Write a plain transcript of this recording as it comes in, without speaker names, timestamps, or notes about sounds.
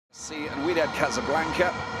See, and Wydad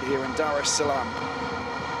Casablanca here in Dar es Salaam.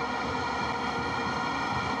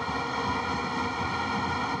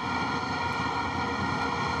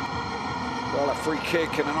 Well, a free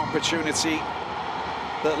kick and an opportunity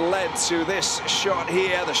that led to this shot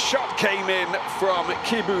here. The shot came in from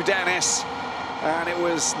Kibu Dennis, and it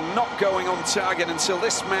was not going on target until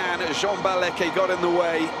this man, Jean Baleke, got in the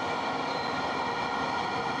way.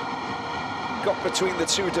 Got between the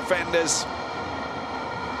two defenders.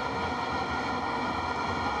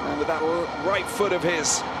 And with that right foot of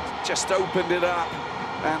his, just opened it up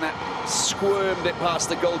and squirmed it past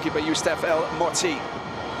the goalkeeper, Youssef El Moti.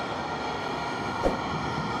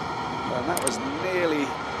 And that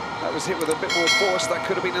was hit with a bit more force. That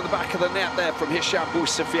could have been in the back of the net there from Hisham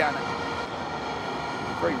Boussoufiane.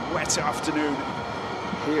 Very wet afternoon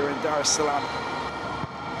here in Dar es Salaam.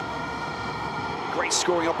 Great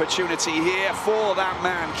scoring opportunity here for that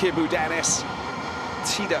man, Kibu Dennis.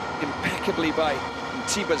 Teed up impeccably by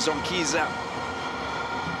Tiba Zonkiza.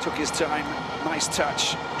 Took his time, nice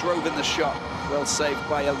touch, drove in the shot. Well saved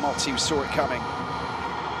by El Moti, who saw it coming.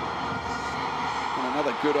 And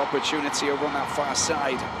another good opportunity over on that far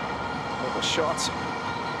side. Well, the shot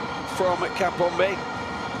from Kapombe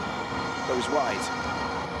goes wide.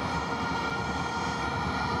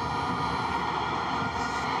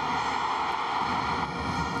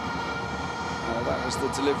 That was the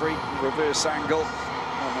delivery, reverse angle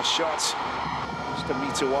on the shot, just a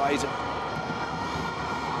metre wide.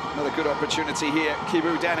 Another good opportunity here,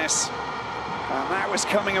 Kibu Dennis. And that was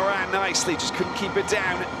coming around nicely, just couldn't keep it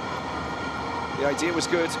down. The idea was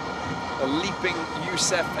good. A leaping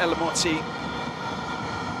Youssef El Moti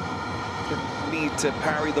didn't need to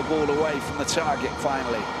parry the ball away from the target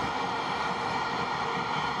finally.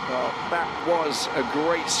 Well, that was a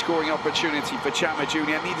great scoring opportunity for Chama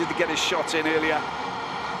Jr. Needed to get his shot in earlier.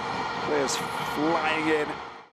 Players flying in.